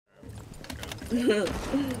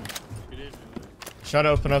Try to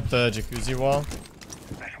open up the jacuzzi wall.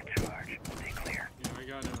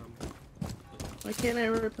 Why can't I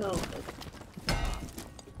repel?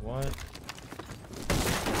 What?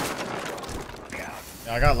 Yeah,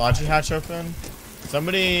 I got Logi hatch open.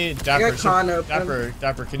 Somebody, Dapper,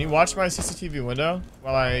 can you watch my CCTV window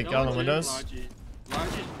while I get on the windows? Logi's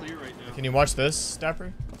clear right now. Can you watch this,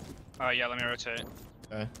 Dapper? Yeah, let me rotate.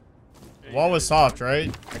 Okay. The wall was soft,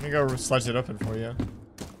 right? I can go sledge it open for you.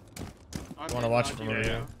 I want to watch it from over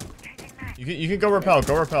here. You can go repel.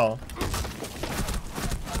 Go repel.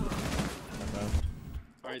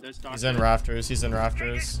 Alright, that's He's in rafters. He's in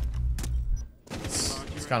rafters.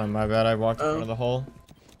 It's kind of my bad. I walked in front of the hole.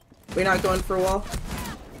 We're not going for a wall?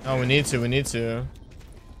 No, we need to. We need to.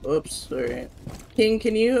 Oops. Alright. King,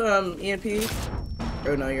 can you EMP?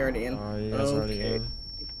 Oh no, you're already in. Oh, you guys are already in.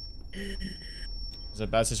 It's a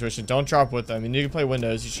bad situation. Don't drop with them. You need to play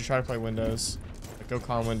windows. You should try to play windows. Like, go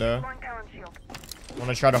con window. I want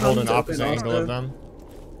to try to hold an opposite angle of them.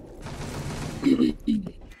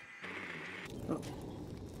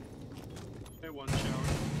 One shower.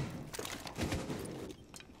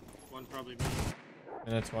 One probably me.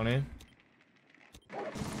 Minute 20.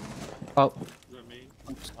 Oh. Is that me?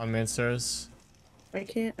 On main stairs. I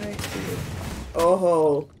can't actually.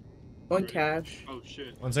 Oh. One cash. Oh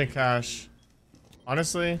shit. One's in cash.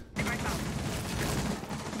 Honestly.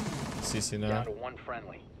 CC now. Down to one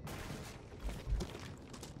friendly.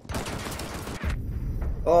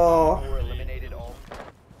 Oh. Four eliminated all.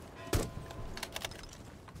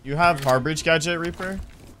 You have Harbridge gadget, Reaper?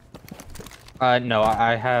 No,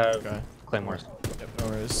 I have Okay. Claymores. Yep, no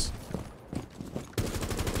worries.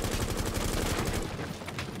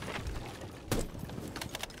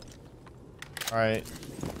 Alright.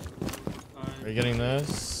 Are you getting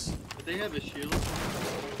this? But they have a shield. They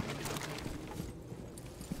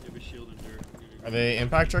have a shield in dirt. Are they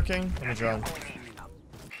impact tricking? Let me drone.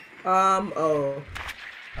 Oh.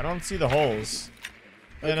 I don't see the holes.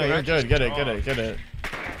 Yeah, no, Okay. you're good. Get it, get it, get it.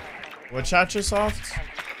 What hatch is soft?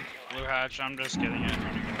 Blue hatch, I'm just getting it.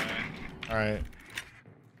 Alright.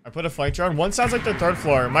 I put a flank drone. One sounds like the third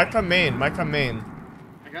floor. Might come main. Might come main.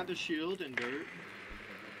 I got the shield in dirt.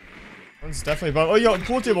 One's definitely above. Oh, yo,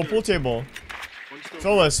 pool table, pool table.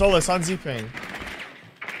 Solus on Z-ping. Are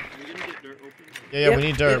we gonna get dirt open? Yeah, Yep, we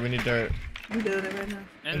need dirt, yep. we need dirt. I'm doing it right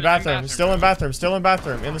now. In bathroom, still in bathroom, still in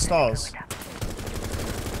bathroom, in the stalls.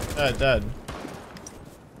 Dead.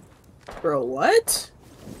 Bro, what?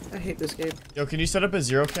 I hate this game. Yo, can you set up a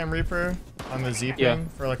zero cam Reaper on the Z-ping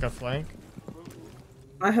for like a flank?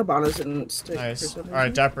 My Habanas didn't stick. Nice.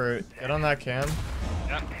 Alright, Dapper, get on that cam.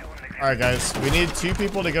 Yep. Alright, guys, we need 2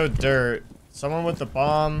 people to go dirt. Someone with the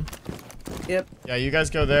bomb. Yep. Yeah, you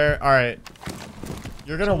guys go there. Alright.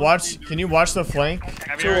 You're gonna watch. Can you watch the flank?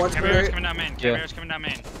 Caviar's coming down main. Caviar's coming down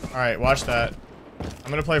main. Alright, watch that. I'm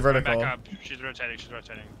gonna play vertical. Back up. She's rotating. She's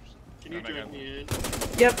rotating. Can you join me in?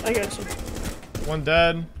 Yep, I got you. One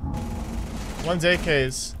dead. One's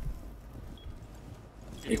AKs.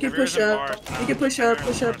 You can push up. You can push up,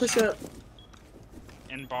 push up, push up.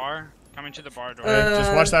 In bar. Coming to the bar door. Alright,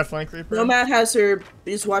 just watch that flank Reaper. Nomad has her.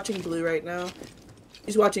 He's watching blue right now.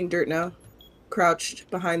 He's watching dirt now. Crouched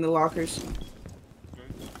behind the lockers.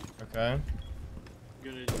 Okay. I'm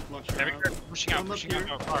gonna flush her Caviar out. pushing out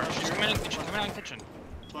to a car. She's coming in kitchen. Coming out in kitchen.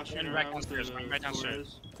 Flushing Going her back out downstairs. to Going the back downstairs.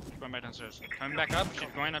 floors. She's going back downstairs. Coming back up. She's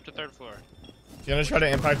going up to 3rd floor. She's gonna try to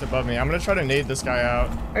impact above me. I'm gonna try to nade this guy out.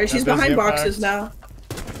 Alright, she's That busy behind impact. boxes now.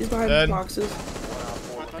 She's behind Dead. boxes.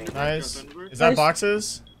 Nice. Is that Nice.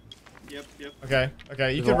 boxes? Yep. Okay.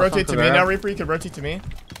 Okay. You There's can a rotate to walk me onto now, there. Reaper. You can rotate to me.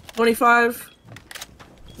 25.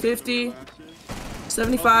 50.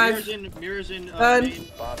 75. Mirrors in Done.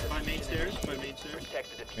 by main stairs. By main stairs.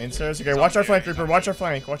 Main stairs. Okay. Watch our flank, Reaper. Watch our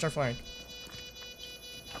flank. Watch our flank.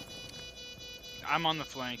 I'm on the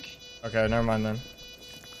flank. Okay. Never mind then.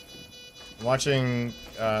 I'm watching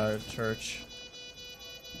church.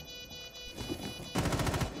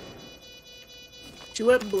 She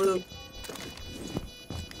went blue.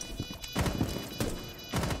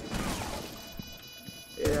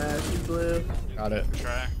 Yeah, she's blue. Got it.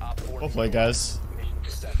 Try. We'll play, guys.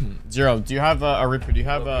 Zero. Do you have a Reaper? Do you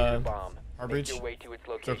have a Harbridge?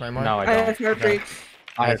 So Claymore? No, I I don't. have heartbreak.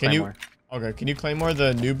 I have can you? Claymore. Okay. Can you Claymore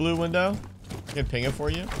the new blue window? I can ping it for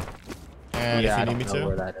you. And Yeah, if you I need don't me know to.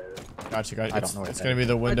 where that is. Gotcha, guys. I don't know where It's that gonna be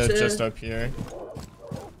the window Gotcha. just up here.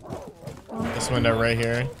 This window right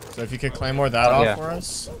here. So if you could Claymore that off yeah. for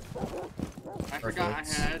us. I forgot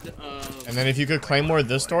I had. And then if you could Claymore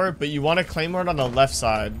this door, but you want to Claymore it on the left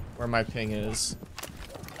side where my ping is.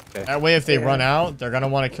 Okay. That way if they Yeah. run out, they're gonna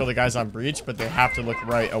want to kill the guys on breach, but they have to look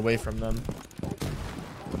right away from them.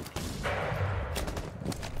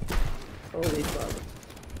 Holy fuck.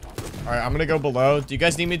 All right, I'm gonna go below. Do you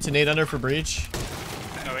guys need me to nade under for breach?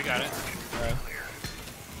 No, we got it. Okay.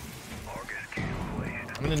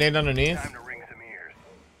 I'm gonna nade underneath.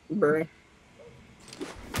 Bruh.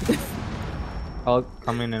 I'll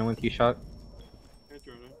come in with you, Shawk.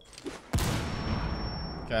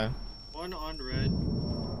 Okay. One on red.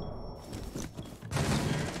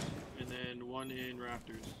 And then one in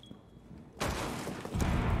rafters.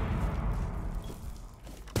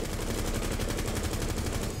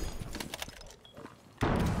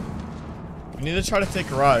 We need to try to take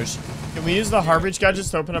garage. Can we use the Harvage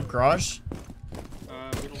gadgets to open up garage?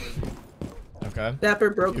 We don't have Okay. Dapper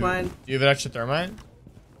broke mine. Do you have an extra thermite?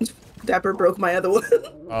 Dapper broke my other one.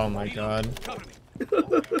 Oh my god.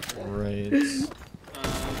 Great.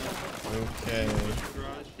 Okay.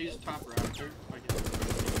 garage. He's top rafter.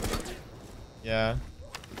 Yeah.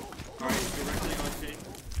 Alright, directly on ping.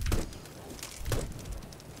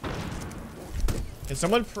 Can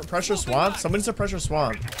someone pressure swamp? Someone needs to pressure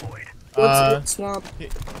swamp. What's swamp?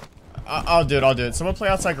 I'll do it. I'll do it. Someone play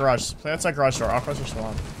outside garage. Play outside garage door. I'll pressure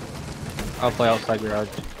swamp. I'll play outside garage.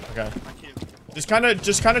 Okay. I can't. Just kind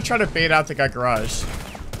of try to bait out the guy garage.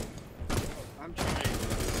 I'm trying.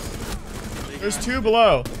 There's two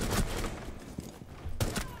below.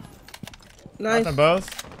 Nice. Got them both.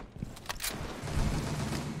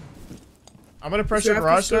 I'm gonna pressure Is Raptor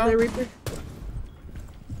garage still now. there, Reaper?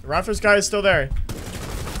 The Rafters guy is still there.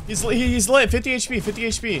 He's lit. 50 HP. 50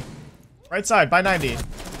 HP. Right side by 90.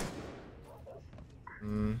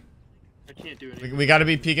 I can't do anything. We got to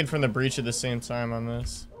be peeking from the breach at the same time on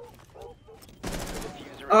this.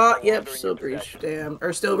 Yep, still breach. Damn.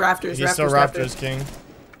 Or still rafters. He's still Rafters king.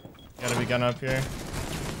 Gotta be gun up here.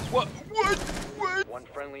 What? One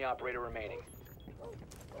friendly operator remaining.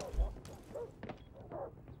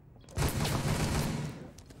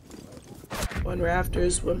 One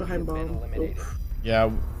rafters, one behind bomb. Oof. Yeah,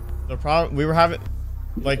 the problem we were having,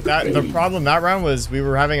 like that. The problem that round was we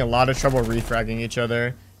were having a lot of trouble refragging each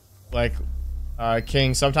other. Like,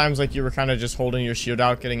 King, sometimes like you were kind of just holding your shield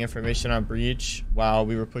out, getting information on breach while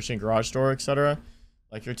we were pushing garage door, etc.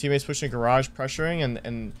 Like your teammates pushing garage, pressuring,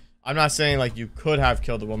 and I'm not saying like you could have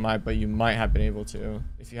killed the one might, but you might have been able to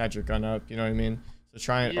if you had your gun up. You know what I mean? So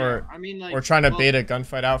trying or trying to bait a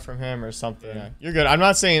gunfight out from him or something. Yeah. You're good. I'm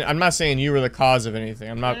not saying you were the cause of anything.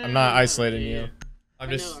 I'm not isolating you. I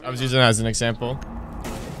was using it as an example.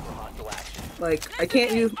 Like, I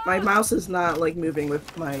can't use my mouse is not like moving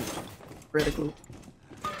with my vertical.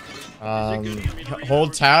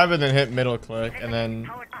 Hold tab and then hit middle click and then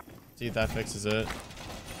see if that fixes it.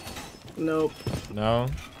 Nope. No.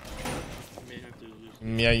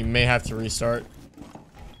 Yeah, you may have to restart.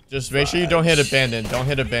 Just make sure you don't hit abandon. Don't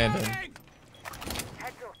hit abandon.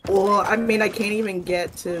 Well, I mean, I can't even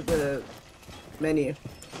get to the menu.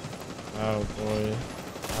 Oh boy.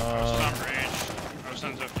 Stop range. I'll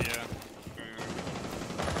send it to you.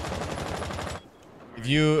 If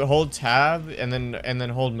you hold tab and then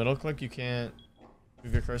hold middle click, you can't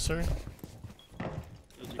move your cursor.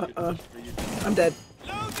 I'm dead.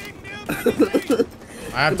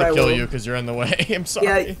 I have to kill you because you're in the way. I'm sorry.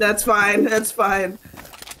 Yeah, that's fine. That's fine.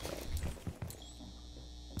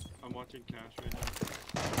 I'm watching Cash right now.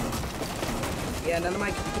 Yeah, none of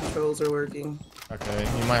my controls are working. Okay,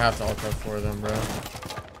 you might have to ultra for them, bro.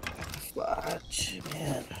 Watch,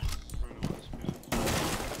 man.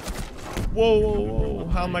 Whoa, whoa, whoa!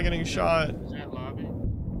 How am I getting shot? Is that lobby?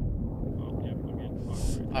 Oh, yeah, I'm getting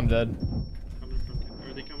fucked. I'm dead.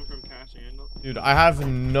 Are they coming from Cash and? Dude, I have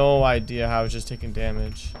no idea how I was just taking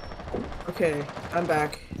damage. Okay, I'm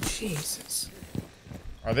back. Jesus.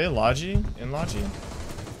 Are they Logi? In Logi?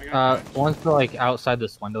 One's like outside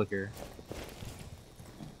this window here.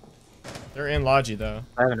 They're in Logi though.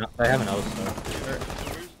 I have an O, so.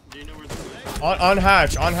 Do you know where they're On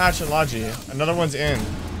hatch and Logi. Another one's in.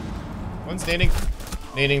 One's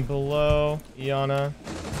nading below Iana.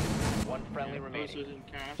 One friendly remaining. in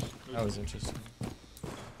Cash? That was interesting.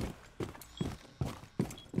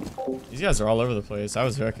 These guys are all over the place. I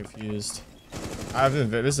was very confused.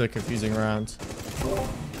 This is a confusing round.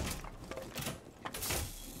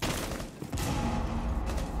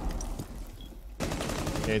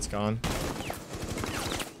 Gate's gone.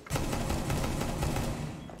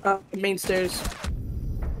 Main stairs.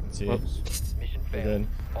 Let's see. Mission We're failed.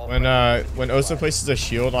 good. When Osa places a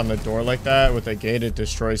shield on the door like that with a gate, it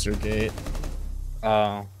destroys your gate.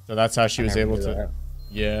 Oh. So that's how she was able to.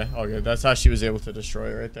 Yeah, all good. That's how she was able to destroy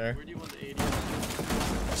it right there. Where do you want the 80?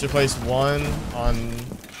 She placed one on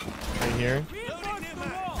right here.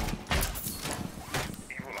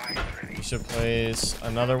 You should place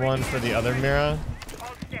another one for the other mirror,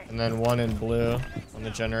 and then one in blue on the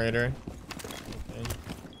generator.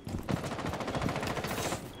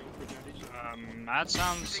 That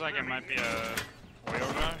sounds like it might be a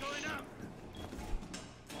oil rush.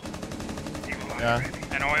 Yeah.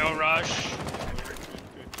 An oil rush.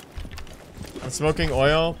 I'm smoking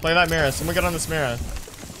oil. Play that mirror. Someone get on this mirror.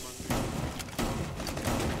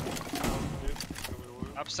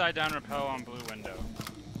 Upside down rappel on blue window.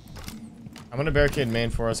 I'm gonna barricade main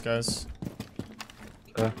for us, guys.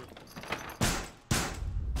 Okay.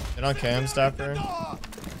 Get on cams, Dapper. Yeah,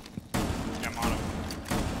 I'm on him.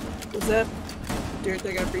 Was that dirt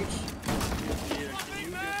that got breached?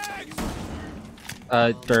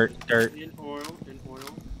 Dirt. In oil.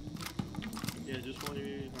 Yeah, just one of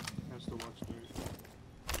you has to watch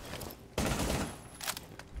dirt.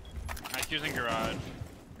 Ike's in garage.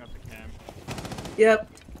 Got the cam. Yep.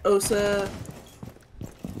 Osa.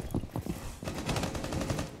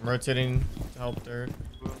 I'm rotating to help Dirt.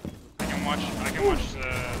 I can watch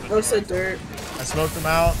the Osa door. dirt. I smoked them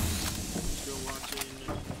out. Still watching.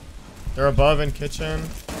 They're above in kitchen.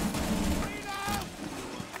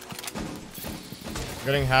 I'm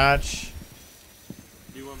getting hatch.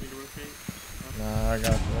 Do you want me to rotate? Nah, I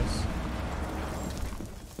got this.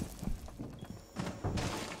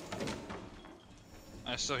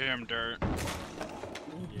 I still hear him dirt.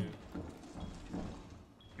 Yeah.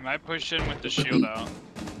 He might push in with the shield out.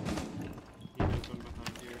 He knows I'm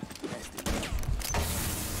behind here.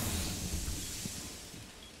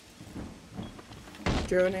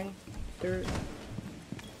 Droning. Dirt.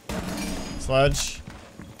 Sledge.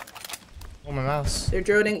 Oh, my mouse. They're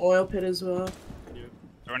droning oil pit as well. Yeah.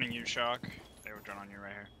 Joining you, Shawk. They were joining on you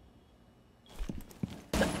right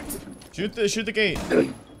here. Shoot the gate.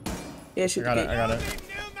 Yeah, I shoot got the it. I gate. got it.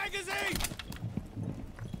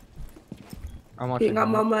 I'm watching. King,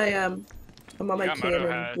 I'm on my You got cam moto in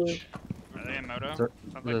blue. hatch. Are they in moto? Is there- Sounds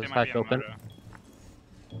is like they this might be hatch in open? moto.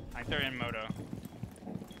 I think they're in moto.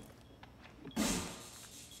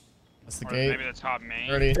 That's the Or gate. maybe the top main.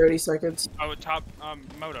 30. 30 seconds. Oh, top,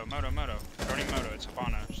 moto. Joining moto, it's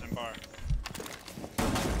Habana, just in bar.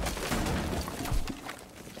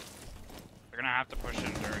 They're gonna have to push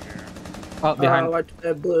in dirt here. Oh, behind. Watch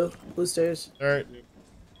blue stairs. Dirt.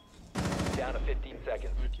 Down to 15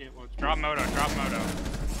 seconds. I can't watch. Drop moto. 10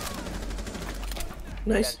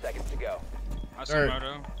 Nice. seconds to go. I see Dirt.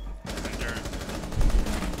 moto. And dirt.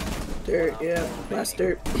 Dirt, yeah. Last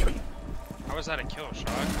dirt. How was that a kill shot?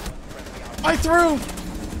 I threw.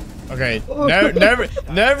 Okay.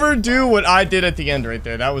 Never do what I did at the end right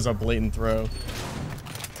there. That was a blatant throw.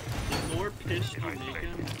 The more piss you make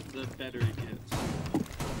him, the better he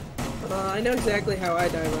gets. I know exactly how I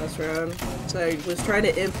died last round. So I was trying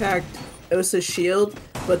to impact Osa's shield,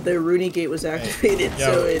 but the Rooney gate was activated,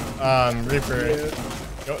 Yo, so it. Reaper. Yeah.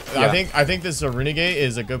 Yo, Yeah. I think this Renegade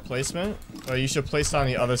is a good placement, but you should place it on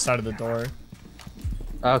the other side of the door.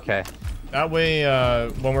 Okay. That way,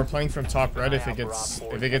 when we're playing from top red, if it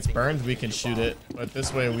gets burned, we can shoot it. But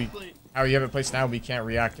this way, how you have it placed now, we can't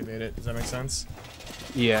reactivate it. Does that make sense?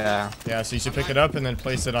 Yeah. Yeah. So you should pick it up and then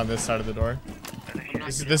place it on this side of the door.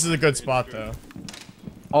 This is a good spot though.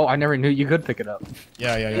 Oh, I never knew you could pick it up.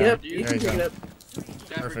 Yeah. Yep, There you you can go. pick it up.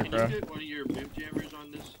 Dapper, Perfect, can bro. you get one of your move jammers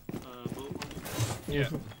on this boat one? Yeah.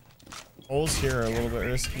 Holes here are a little bit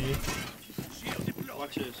risky.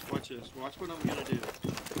 Watch this. Watch what I'm gonna do.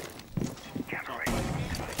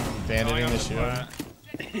 Abandoning the shield.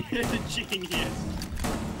 Genius.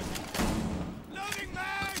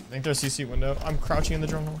 I think there's CC window. I'm crouching in the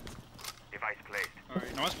drone hole.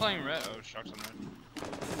 Alright. No one's playing red. Oh, Shark's on red.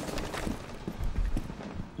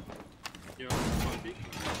 Yo, on B.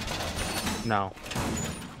 No.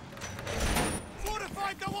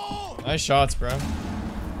 Nice shots, bro.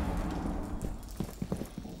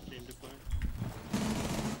 Came to play.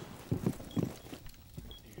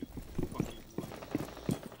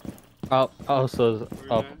 Oh, so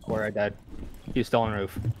Where up you at? where I died. He's still on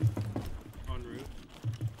roof. On roof.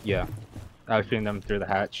 Yeah. I was shooting them through the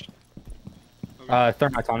hatch. Okay.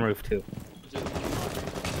 Thermite's on roof too. Is it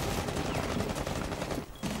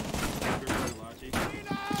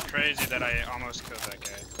It's crazy that I almost killed that guy.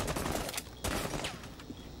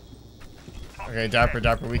 Okay,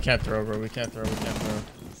 Dapper, we can't throw, bro. We can't throw.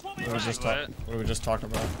 What did we just talk? What did we just talk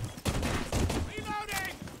about?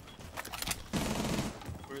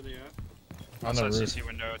 Where are they at? On the Also roof. CC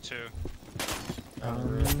window too. On the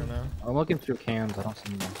roof for now. I'm looking through cams. I don't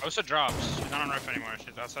see them. Osa drops. She's not on roof anymore.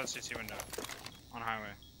 She's outside CC window. On highway.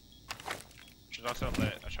 She's also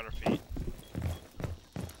lit. I shot her feet.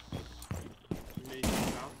 You may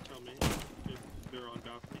out, tell me if they're on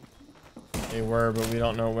balcony. They were, but we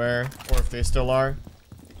don't know where, or if they still are.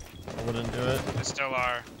 I wouldn't do it. They still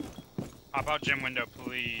are. Hop out gym window,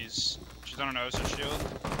 please. She's on an Osa shield.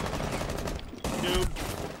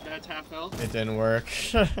 Noob. That's half health. It didn't work.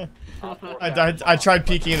 I tried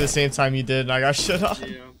peeking at the same time you did, and I got shit on.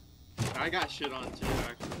 Yeah. I got shit on too,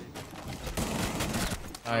 actually.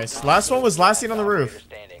 Nice. Last one was last seen on the roof.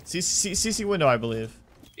 Standing. CC window, I believe.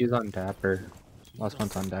 He's on Dapper. Last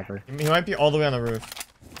one's on Dapper. He might be all the way on the roof.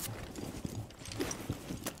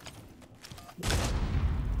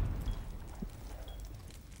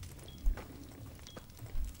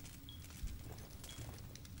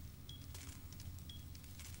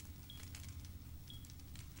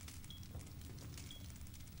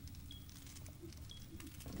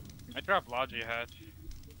 I dropped Logi hatch.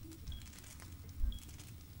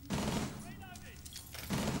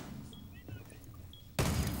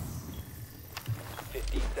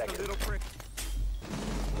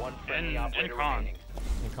 One friendly In operator con. remaining.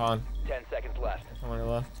 Con. 10 seconds left. On your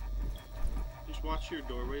left. Just watch your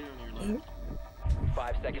doorway on your left.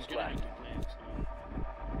 5 He's seconds gonna left. have to plant,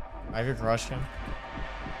 so. I have your garage cam.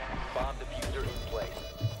 Bomb diffuser in place.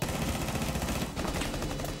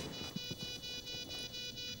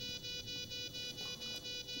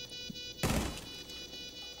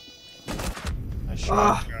 Nice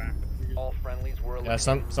Ah. shot. All friendlies were Yeah,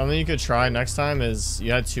 eliminated. something you could try next time is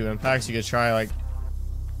you had 2 impacts. You could try like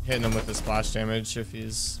hitting him with the splash damage if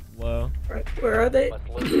he's low. Right, where are they? Must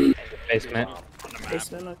locate and defuse Basement. the bomb. On the map.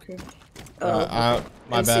 Basement, okay.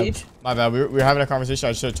 My and bad. Siege? My bad. We were having a conversation.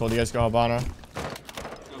 I should have told you guys to go Habana.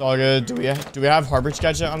 It's all good. Do we have Harbridge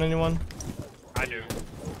gadget on anyone? I do.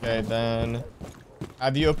 Okay, then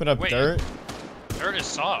have you open up Wait. dirt? Dirt is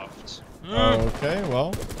soft. Okay,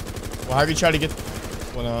 well, we'll have you try to get.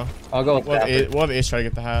 Well, no. I'll go with Dapper. We'll have Ace try to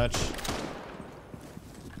get the hatch.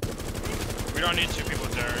 We don't need 2 people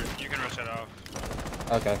dirt. You can rush it off.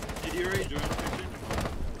 Okay. Did you already join the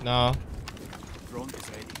picture? No.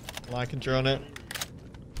 Well, I can drone it.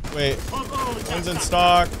 Wait, one's in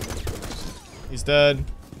stock. He's dead.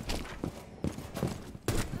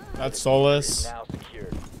 That's Solus. Now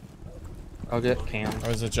secured. I'll get Cam. I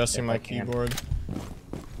was adjusting If my I can. keyboard.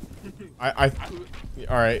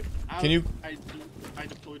 All right. Can you? I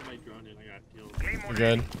deployed my drone and I got killed.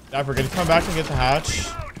 You're good. Dapper, can you come back and get the hatch?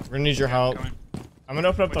 We're gonna need your help. Coming. I'm gonna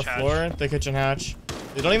open up Which the hatch? floor, the kitchen hatch.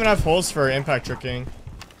 They don't even have holes for impact tricking.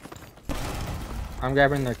 I'm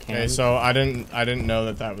grabbing their Cam. Okay, so I didn't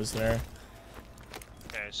know that was there.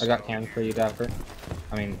 Okay, I so got Cam for you, Dapper.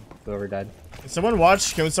 I mean, whoever died. Can someone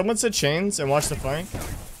watch? Can someone sit chains and watch the flank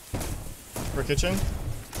for kitchen?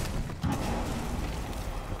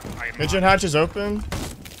 Kitchen hatch is open.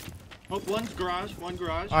 Oh, one's garage, one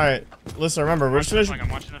garage. All right, listen. Remember, we're just I'm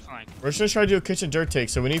watching the flank. gonna try to do a kitchen dirt take.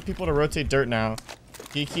 So we need people to rotate dirt now.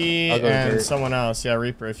 Kiki I'll go and dirt. someone else. Yeah,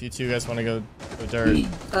 Reaper. If you two guys want to go dirt.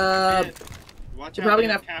 Watch You're out, probably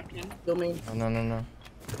they gonna have have- Captain. Filming. Oh, no.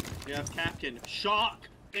 They have Captain. Shawk.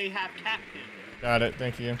 They have Captain. Got it.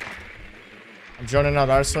 Thank you. I'm droning out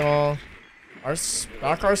Arsenal.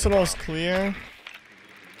 Back Arsenal is clear.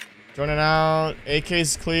 Droning out.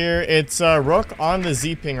 AK's clear. It's Rook on the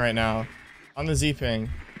Z ping right now. On the Z ping.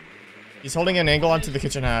 He's holding an angle onto the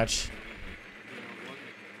kitchen hatch.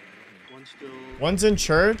 One's still. One's in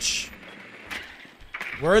church.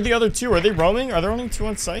 Where are the other 2? Are they roaming? Are there only 2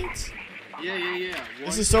 on site? Yeah. This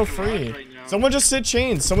One's is so in garage free. right now. Someone just sit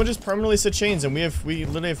chains. Someone just permanently sit chains, and we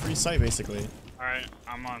literally have free site basically. Alright,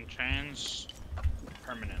 I'm on chains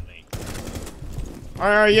permanently. All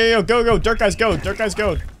right, yeah, go, dirt guys, go, Push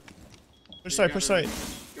You site, push gotta-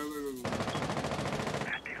 site. Go.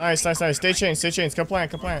 Nice. Stay chains. Come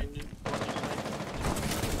plant.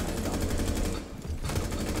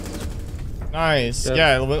 Nice. Good.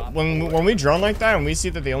 Yeah, when we drone like that and we see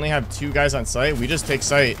that they only have 2 guys on site, we just take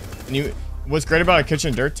site. And what's great about a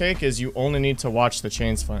kitchen dirt take is you only need to watch the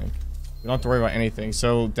chains flank. You don't have to worry about anything.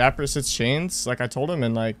 So Dapper sits chains, like I told him,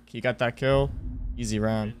 and like he got that kill. Easy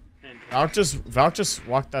round. Valk just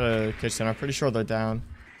walked out of kitchen. I'm pretty sure they're down.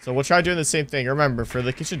 So we'll try doing the same thing. Remember, for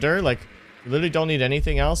the kitchen dirt, like we literally don't need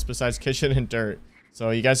anything else besides kitchen and dirt. So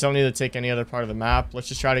you guys don't need to take any other part of the map. Let's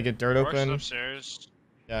just try to get dirt Works open. upstairs.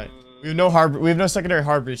 Yeah. We have no secondary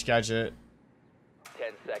hard breach gadget.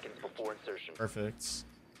 10 seconds before insertion. Perfect.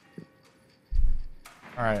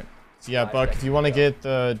 Alright. So yeah, Buck, if you want to get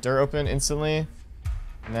the dirt open instantly,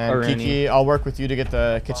 and then Alrighty. Kiki, I'll work with you to get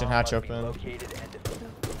the kitchen Bomb hatch must be open. located and defused.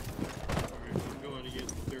 I'm going to get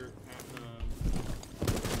the dirt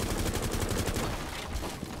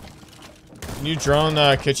at, Can you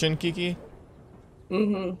drone kitchen, Kiki?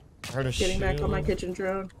 Mm-hmm. I heard a Getting back on my shield. kitchen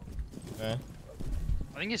drone. Okay.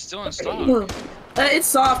 I think he's still in stock. It's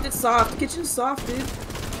soft. Kitchen's soft, dude.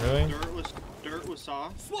 Really? dirt was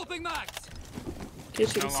soft. No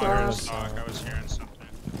Kitchen's longer in soft. stock. I was hearing something.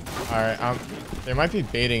 Alright, they might be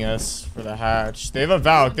baiting us for the hatch. They have a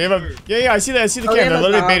Valk. They have a... Yeah, I see that. I see the Oh, cam. they They're have a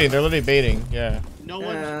literally Valk. baiting. They're literally baiting. Yeah. No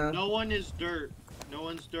one is dirt. No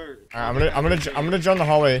one's dirt. Alright, I'm gonna join the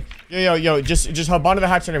hallway. Yo, just hop onto the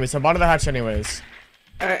hatch anyways. Hop onto the hatch anyways.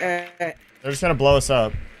 Alright. They're just gonna blow us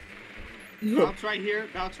up. Bounce right here.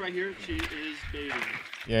 Bounce right here. She is baiting.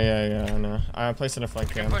 Yeah, I know. I'm placing a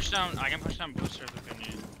flank I can cam. push down. I can push down boosters if you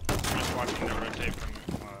need. I'm just watching them rotate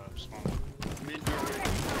from small. Mid dirt.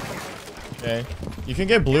 Okay. You can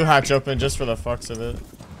get blue hatch open just for the fucks of it.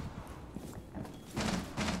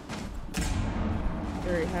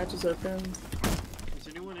 Alright, hatch is open. Is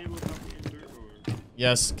anyone able to help me in dirt or?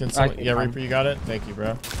 Yes, can someone... can Yeah, come. Reaper, you got it? Thank you,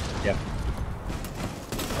 bro. Yeah.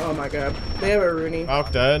 Oh my god. They have a Rooney.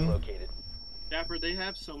 Valk dead. Located. Dapper, they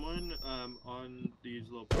have someone on these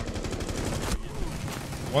little parts.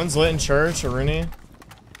 One's lit in church, Aruni.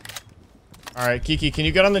 Alright, Kiki, can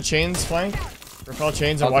you get on the chains flank? Repel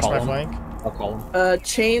chains and I'll watch call my him. flank. I'll call him.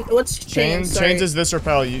 Chain. What's chain? Chains Sorry. is this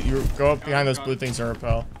repel. You go up behind those blue things and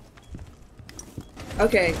repel.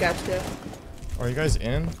 Okay, gotcha. Are you guys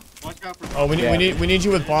in? Watch out for. Oh, we need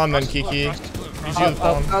you with bomb then, Frost is blue, Kiki. Frost is blue, Frost Need you is with blue.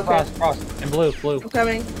 bomb. Okay. Cross. And blue. I'm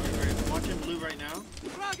coming. Watching blue right now. You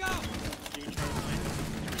can try to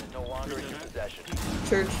find No longer in your possession.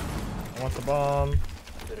 Church. I want the bomb.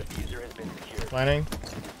 The diffuser has been secured. Planning. it. Okay,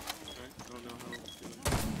 don't know how to do it.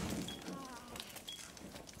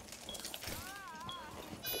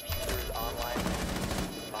 Diffuser is online.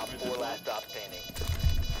 Op 4 last stop standing.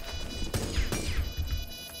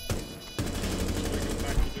 Go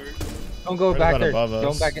back to dirt. Don't go Right back about there. above us.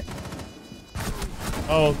 Don't back in.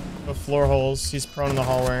 Oh, the floor holes. He's prone in the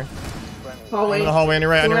hallway. Friendly. Hallway. In the hallway, on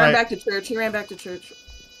your right, He on your ran right. back to church. He ran back to church. Is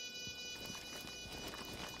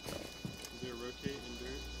there a rotate in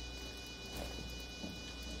dirt?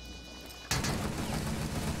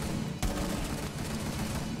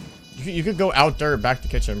 You could go out dirt, back to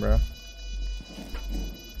kitchen, bro.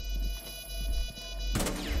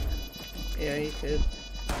 Yeah, he could.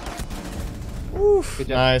 Oof. Good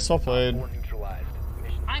job. Nice, well played. 4 neutralized.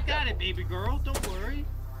 Mission I got it, baby girl. Don't worry.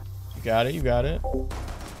 You got it, you got it.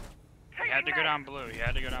 He had to go down blue. He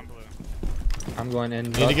had to go down blue. I'm going in.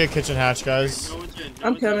 You need to get kitchen hatch, guys. No one's in. No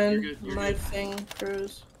I'm one's in. coming. You're good. You're My good. thing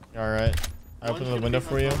froze. Alright. I One's open the gonna window be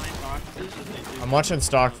for you. behind boxes as they do I'm watching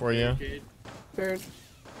stock for you. barricade. Bird.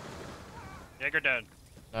 Jaeger dead.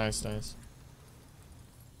 Nice.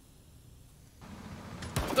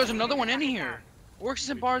 There's another one in here. Works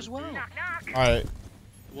in bar as well. Alright.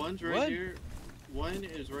 One's right What? here. One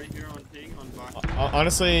is right here on ping on box.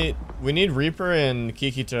 Honestly, we need Reaper and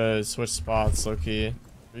Kiki to switch spots, low key.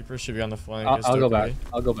 Reaper should be on the flank. I'll go back.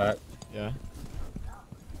 I'll go back. Yeah.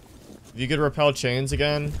 If you could repel chains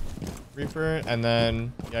again, Reaper, and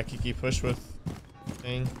then, yeah, Kiki push with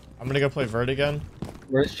thing. I'm gonna go play Vert again.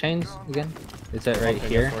 Where's chains again? Is that I'll right ping it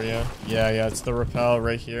here? For you. Yeah, it's the repel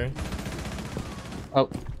right here. Oh,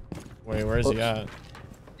 Wait, where is he Oops. at?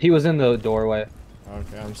 he was in the doorway.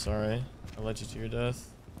 Okay, I'm sorry. I led you to your death.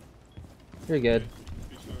 You're good.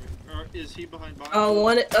 Too sorry. Or is he behind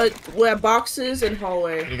boxes? Well, boxes and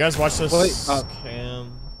hallway. You guys watch this Wait,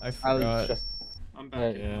 cam? I I was forgot. just. I'm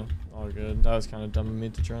back. Yeah, all good. That was kind of dumb of me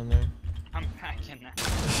to drown there. I'm back in now.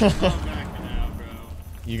 I'm back now, bro.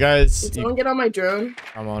 You guys, Did someone get on my drone?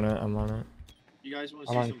 I'm on it. You guys want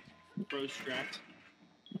to I'm see on. some pro strats?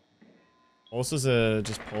 Pulse is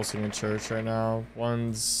just pulsing in church right now.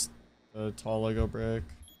 One's the tall Lego brick.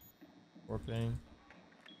 Warping.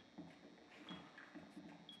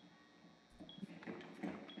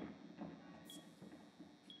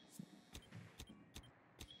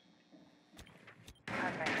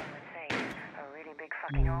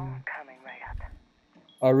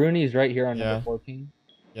 Rooney's right here on Yeah. number 14.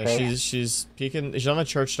 Yeah, Okay. she's peeking. She's on the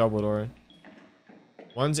church double door.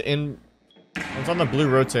 One's on the blue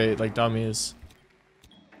rotate like dummies.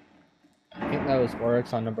 I think that was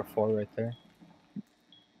Oryx on number 4 right there.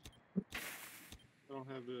 I don't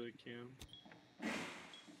have the cam.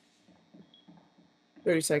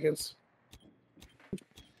 30 seconds.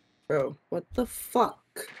 Bro, what the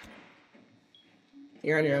fuck?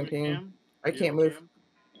 You're on You your have own a team. cam? I You have can't a move. cam?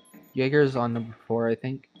 Jaeger's on number 4, I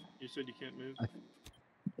think. You said you can't move.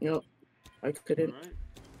 You know, I couldn't. Alright.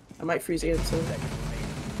 I might freeze again soon.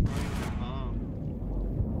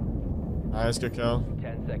 Nice, good kill.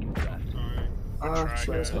 10 seconds left. Sorry. Ah, try,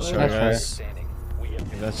 swear to guys. God. Sure, That's guys. Standing. We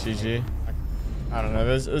have That's GG. I don't know.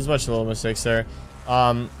 There's a bunch of little mistakes there.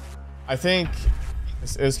 I think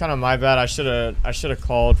it was kind of my bad. I should have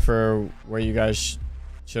called for where you guys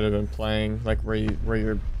should have been playing, like where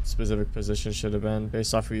your specific position should have been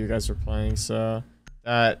based off who you guys were playing. So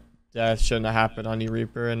that shouldn't have happened on you,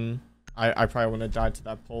 Reaper, and I probably wouldn't have died to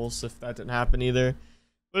that pulse if that didn't happen either.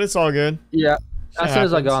 But it's all good. Yeah. Shit As soon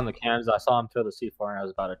as I got happens. on the cams, I saw him throw the C4, and I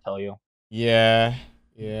was about to tell you. Yeah.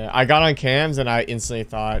 Yeah. I got on cams and I instantly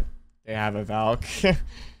thought they have a Valk. But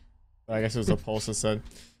I guess it was a pulse instead.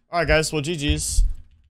 Alright guys, well GG's.